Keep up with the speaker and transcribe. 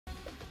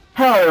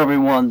Hello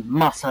everyone,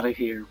 Masato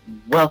here.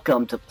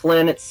 Welcome to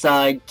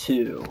Planetside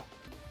 2.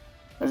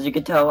 As you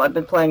can tell, I've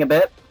been playing a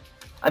bit.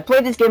 I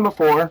played this game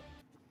before,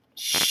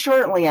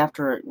 shortly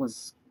after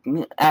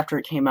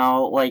it came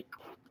out, like,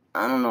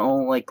 I don't know,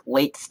 like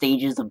late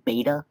stages of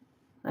beta,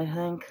 I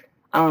think.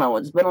 I don't know,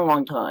 it's been a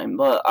long time,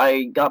 but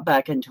I got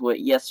back into it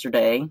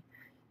yesterday.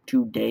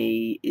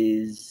 Today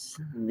is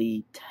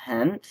the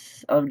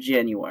 10th of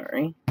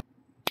January.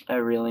 I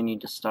really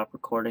need to stop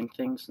recording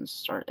things and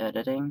start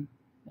editing.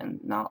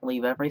 And not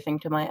leave everything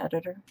to my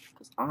editor,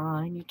 because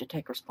I need to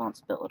take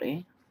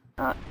responsibility.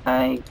 I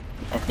think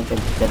I'd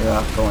be better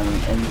off going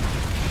and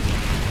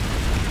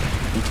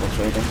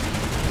infiltrating.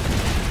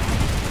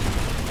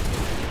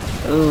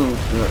 Oh,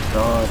 good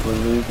God, we're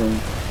losing.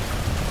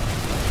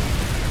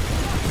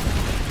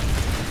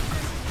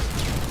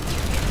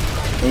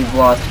 They've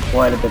lost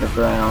quite a bit of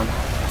ground.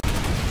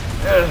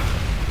 Ugh.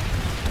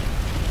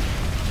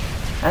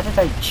 How did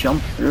I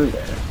jump through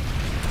there?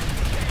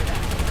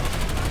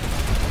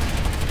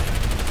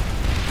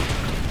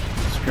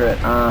 Screw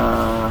it.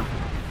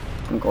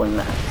 I'm going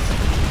next.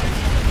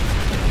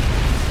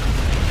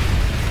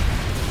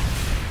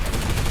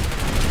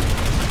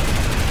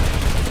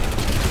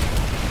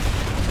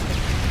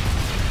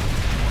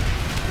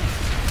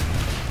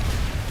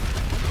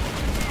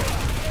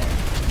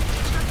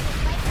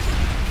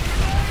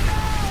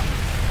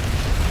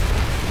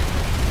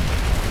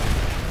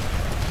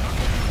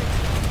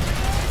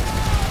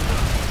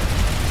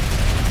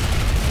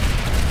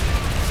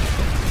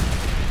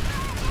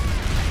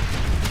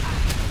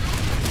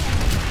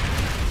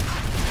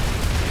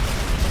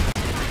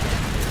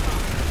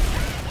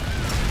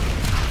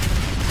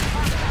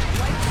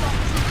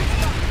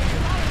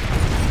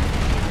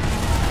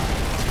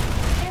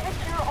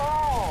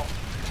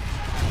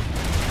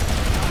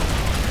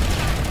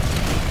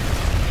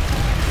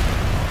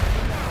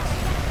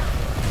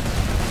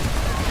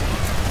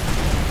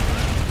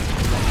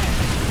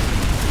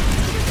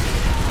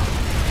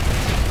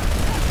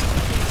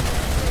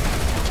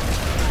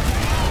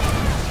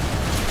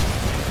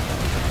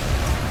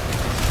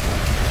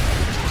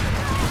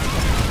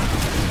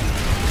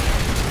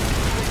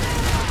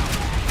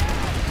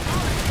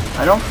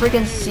 I don't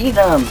freaking see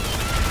them!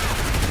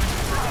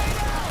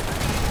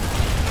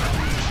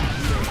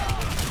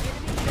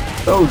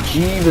 Oh,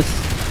 jeebus.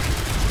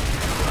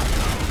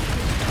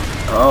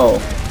 Oh.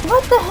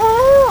 What the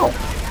hell?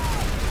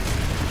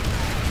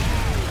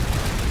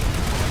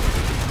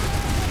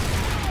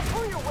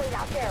 Pull your weight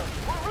out there.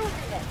 We're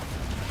losing it.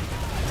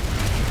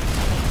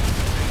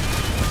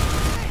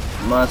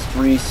 Must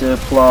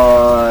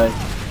resupply.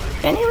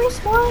 Can you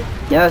resupply?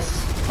 Yes.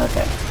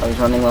 Okay. I was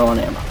running low on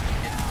ammo.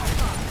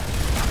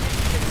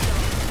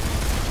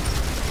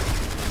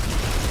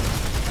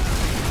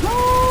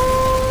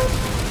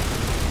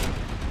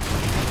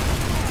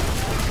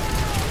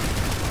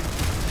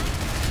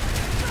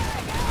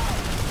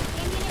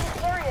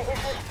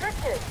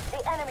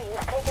 The enemy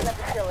is taking the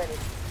facility.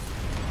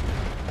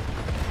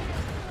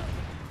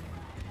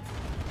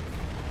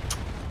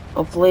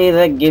 Hopefully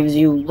that gives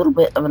you a little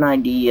bit of an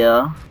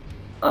idea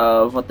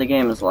of what the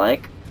game is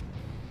like.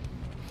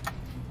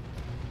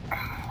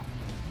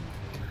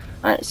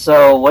 Alright,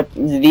 so what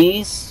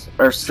these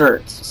are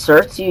certs.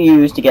 Certs you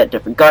use to get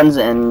different guns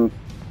and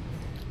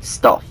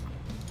stuff.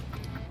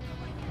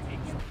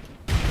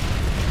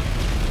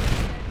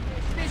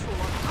 If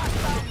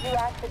you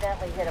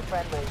accidentally hit a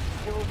friendly,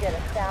 you will get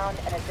a sound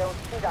and a don't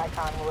shoot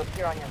icon will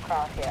appear on your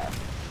crosshair.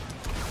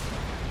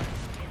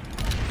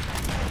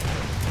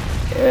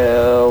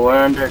 Ew, we're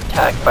under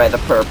attack by the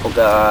purple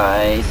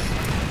guys.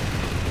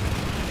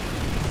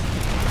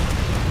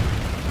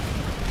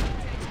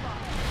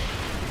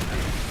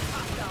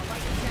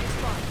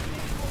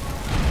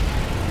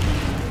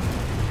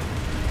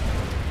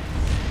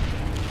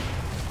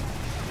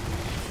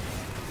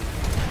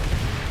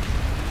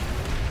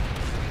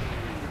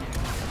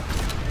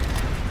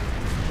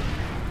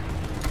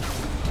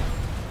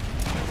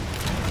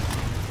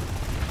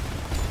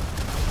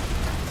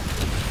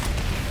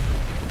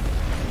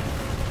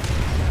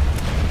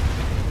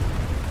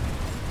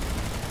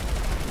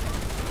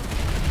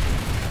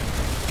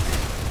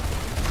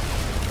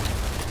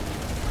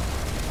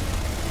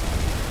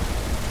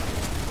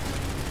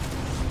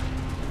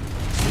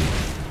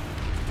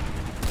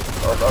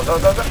 Go, go,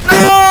 go, go.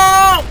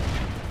 No!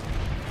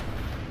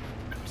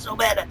 I'm so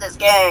bad at this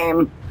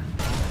game.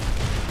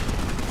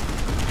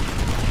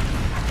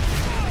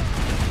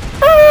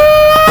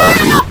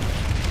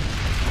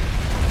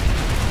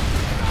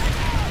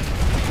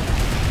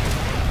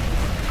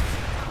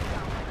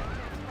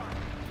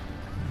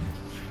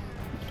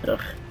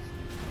 Ugh.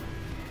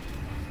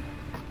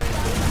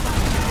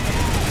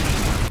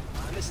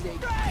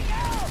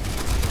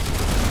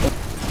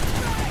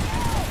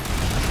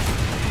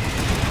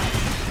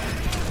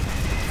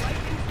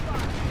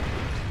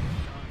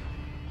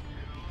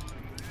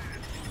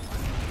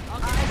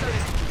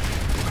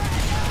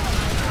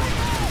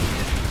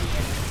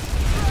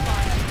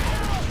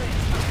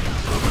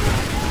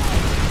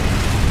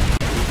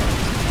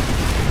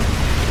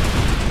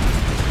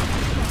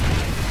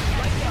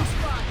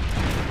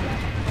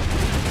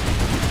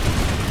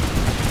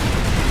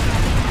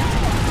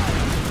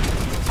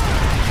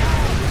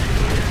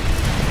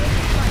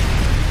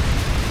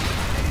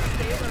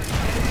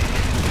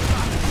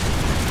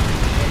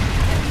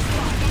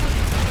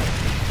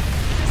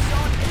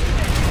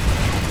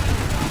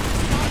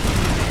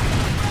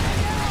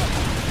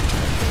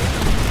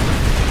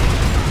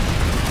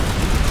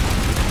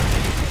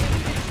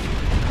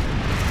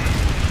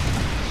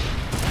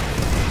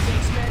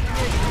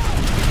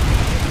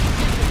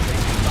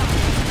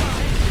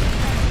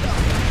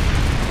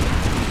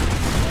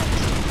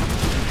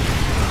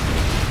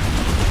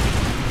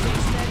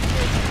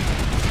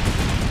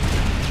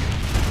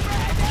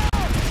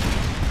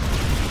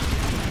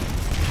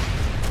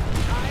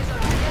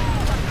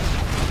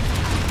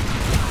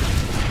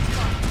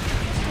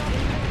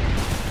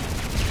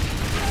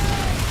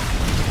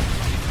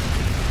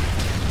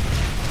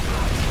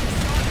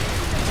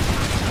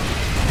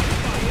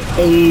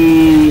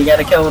 Hey, you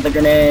gotta kill with a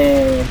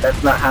grenade.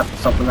 That's not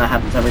something that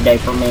happens every day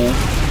for me.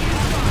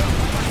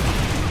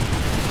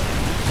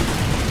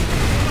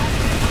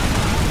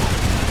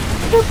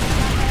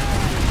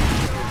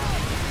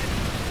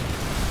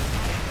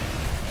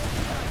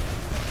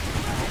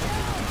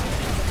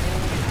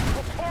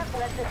 We can't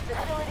let this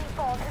facility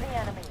fall to the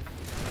enemy.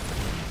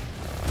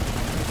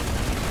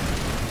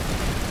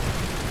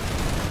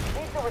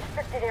 Leave the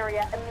restricted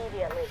area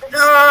immediately. The No!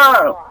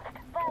 lost.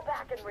 Fall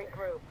back and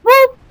regroup.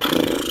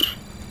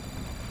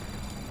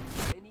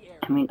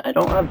 I mean, I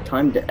don't have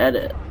time to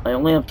edit. I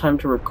only have time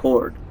to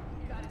record.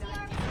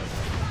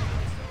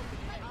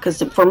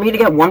 Because for me to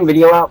get one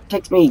video out, it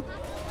takes me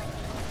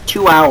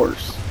 2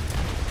 hours.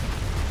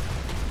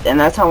 And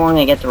that's how long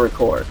I get to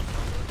record.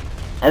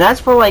 And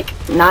that's for like,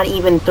 not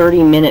even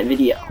 30-minute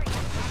video.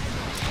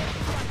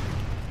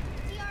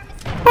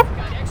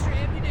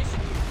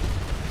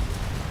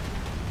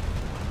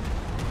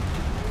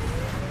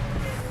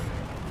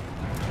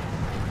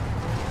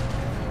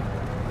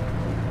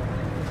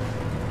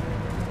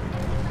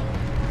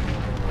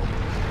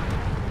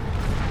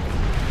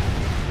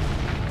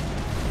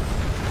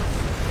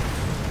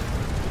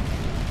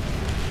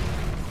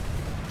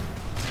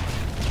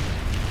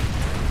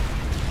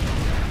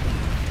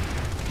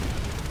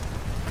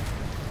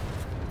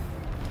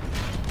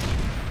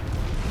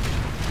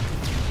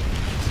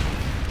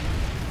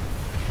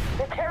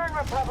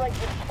 Republic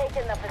has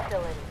taken the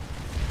facility.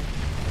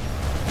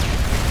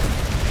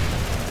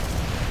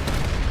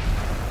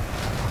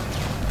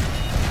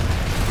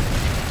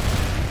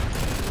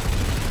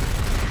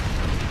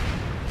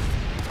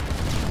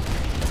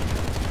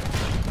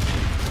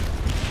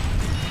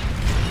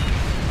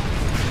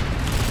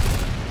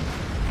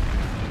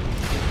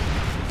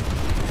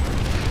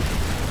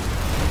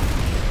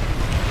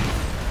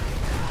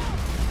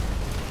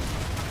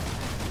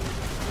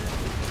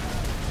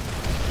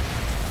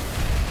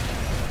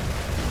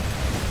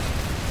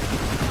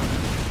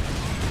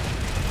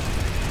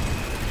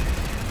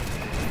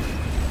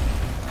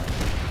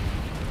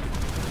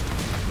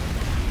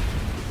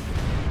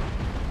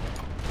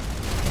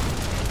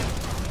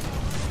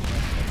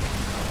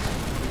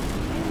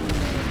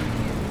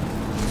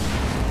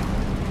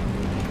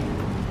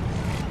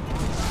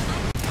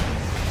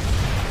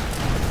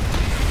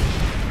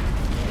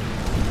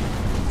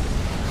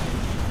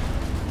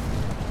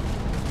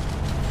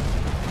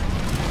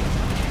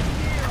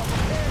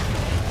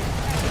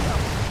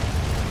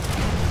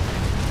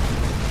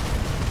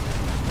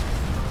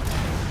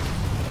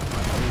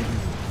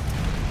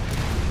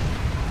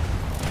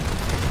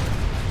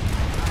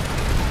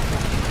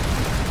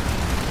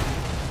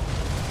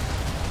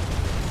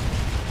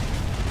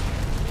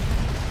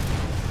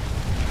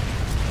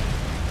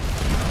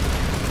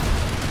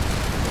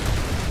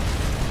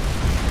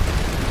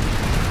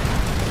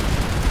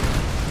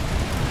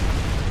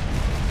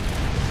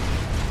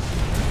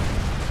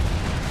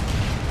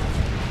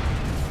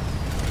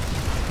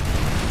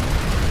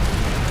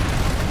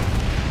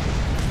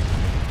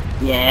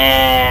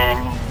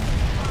 Yeah.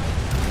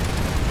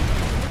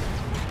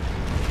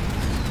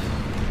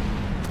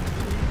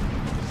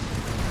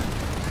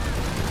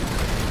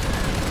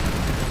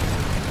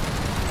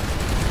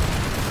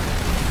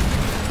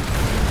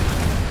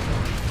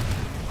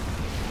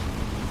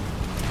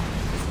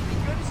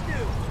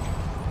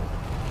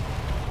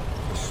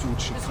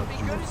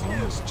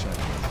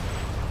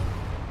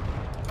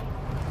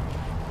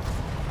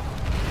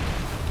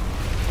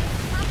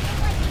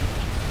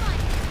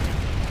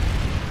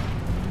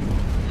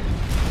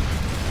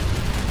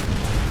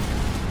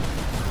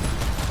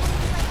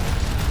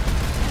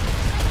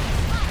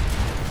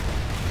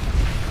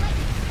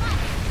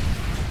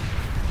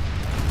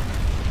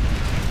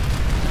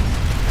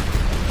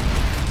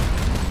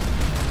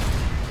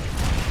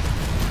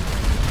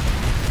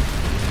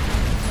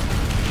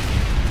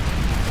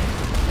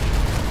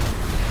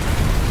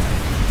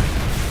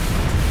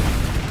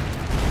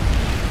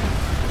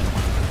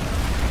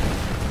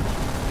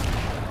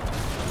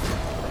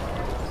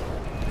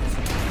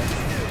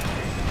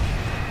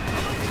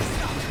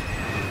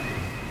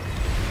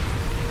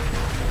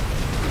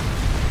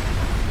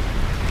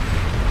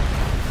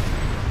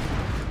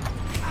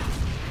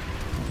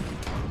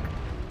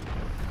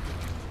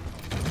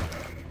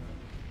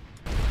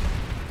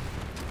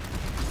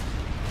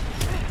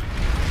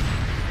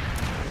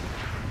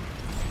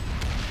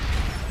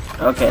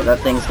 Okay, that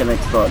thing's gonna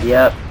explode,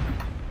 yep.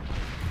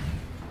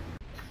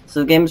 So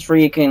the game's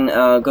free, you can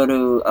go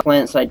to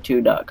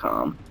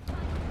Planetside2.com.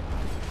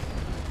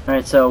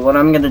 Alright, so what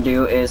I'm gonna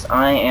do is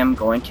I am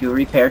going to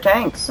repair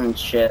tanks and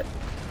shit.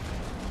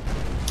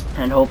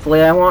 And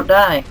hopefully I won't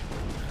die.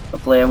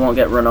 Hopefully I won't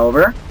get run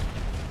over.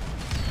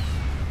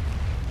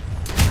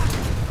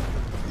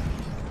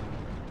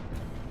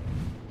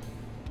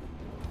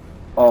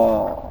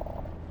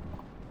 Oh.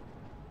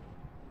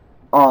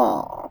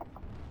 Oh.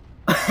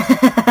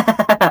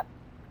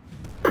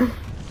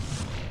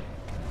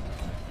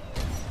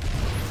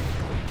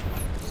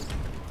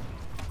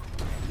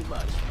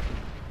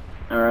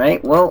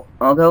 Alright, well,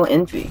 I'll go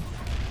Envy.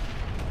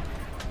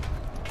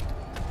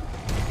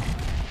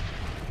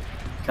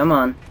 Come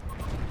on.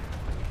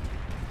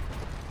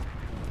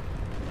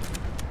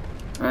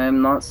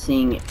 I'm not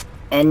seeing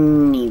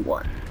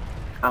anyone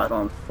out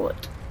on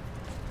foot.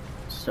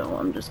 So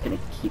I'm just gonna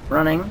keep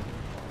running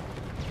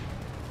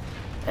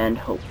and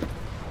hope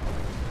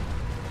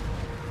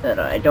that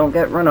I don't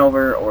get run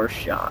over or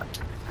shot.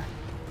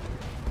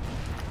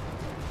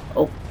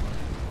 Oh.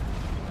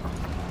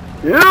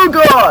 Oh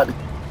God!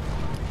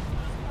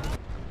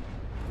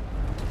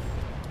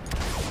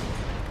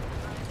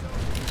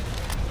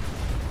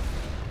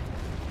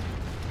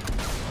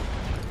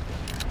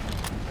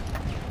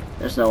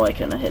 There's no way I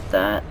can hit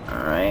that.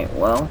 Alright,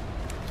 well.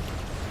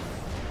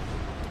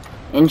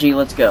 NG,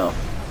 let's go.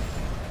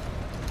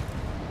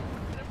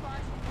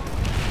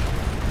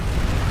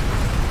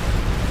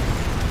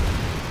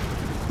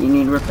 You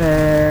need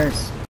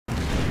repairs.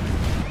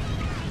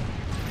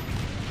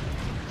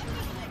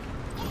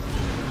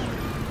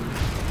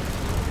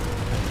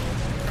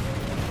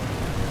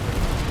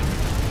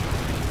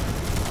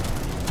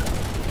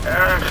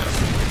 Ugh.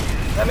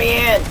 Let me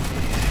in.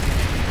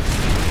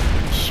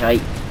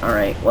 Shite.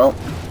 Alright, well.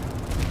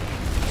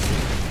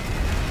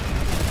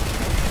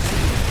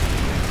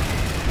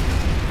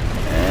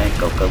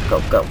 Go, go, go,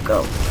 go,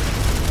 go.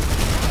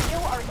 You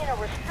are in a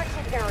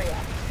restricted area.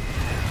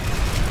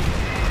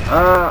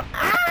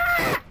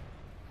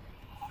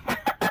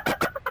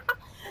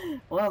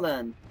 Well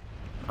then.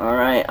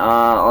 Alright,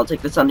 I'll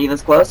take the Sunday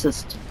that's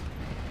closest.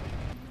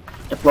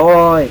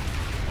 Deploy!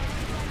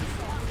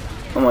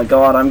 Oh my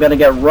God, I'm gonna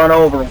get run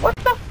over. What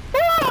the fuck?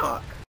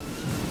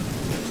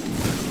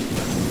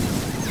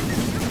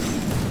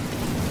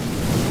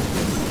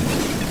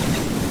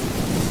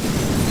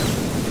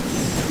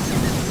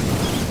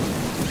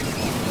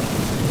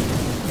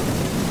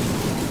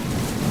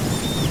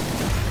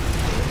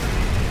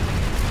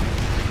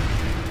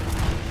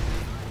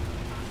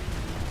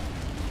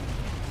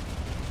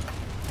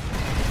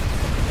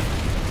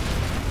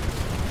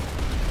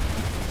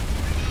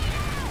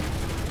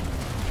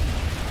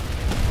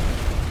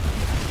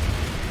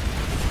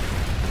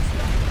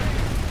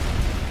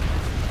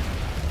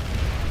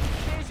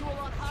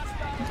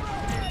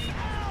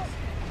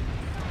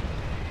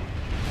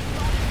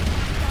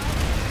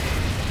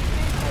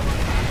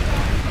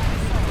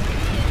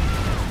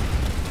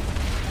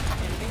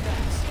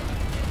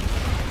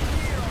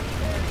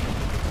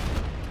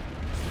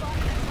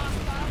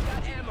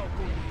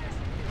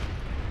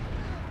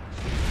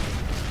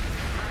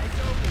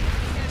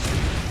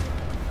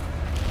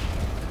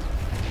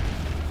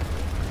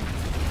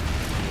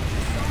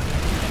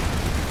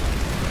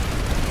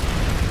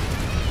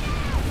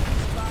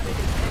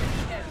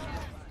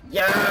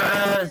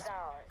 Yes!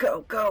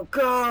 Go, go,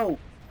 go!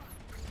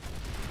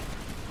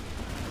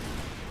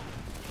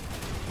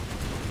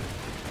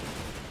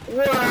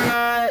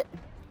 What?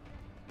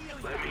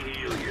 Let me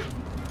heal you.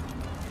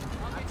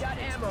 I got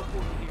ammo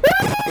for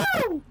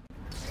you.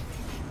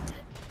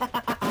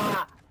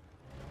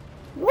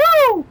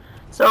 Woo!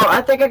 So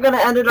I think I'm gonna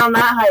end it on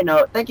that high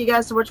note. Thank you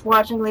guys so much for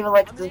watching. Leave a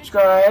like and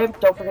subscribe.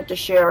 Don't forget to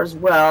share as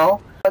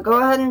well.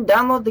 Go ahead and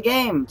download the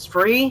game. It's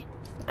free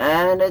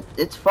and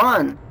it's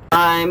fun.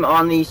 I'm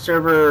on the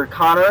server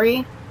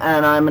Connery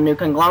and I'm a new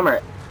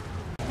conglomerate.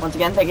 Once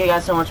again, thank you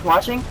guys so much for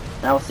watching,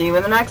 and I will see you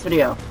in the next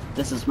video.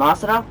 This is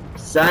Masato,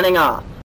 signing off.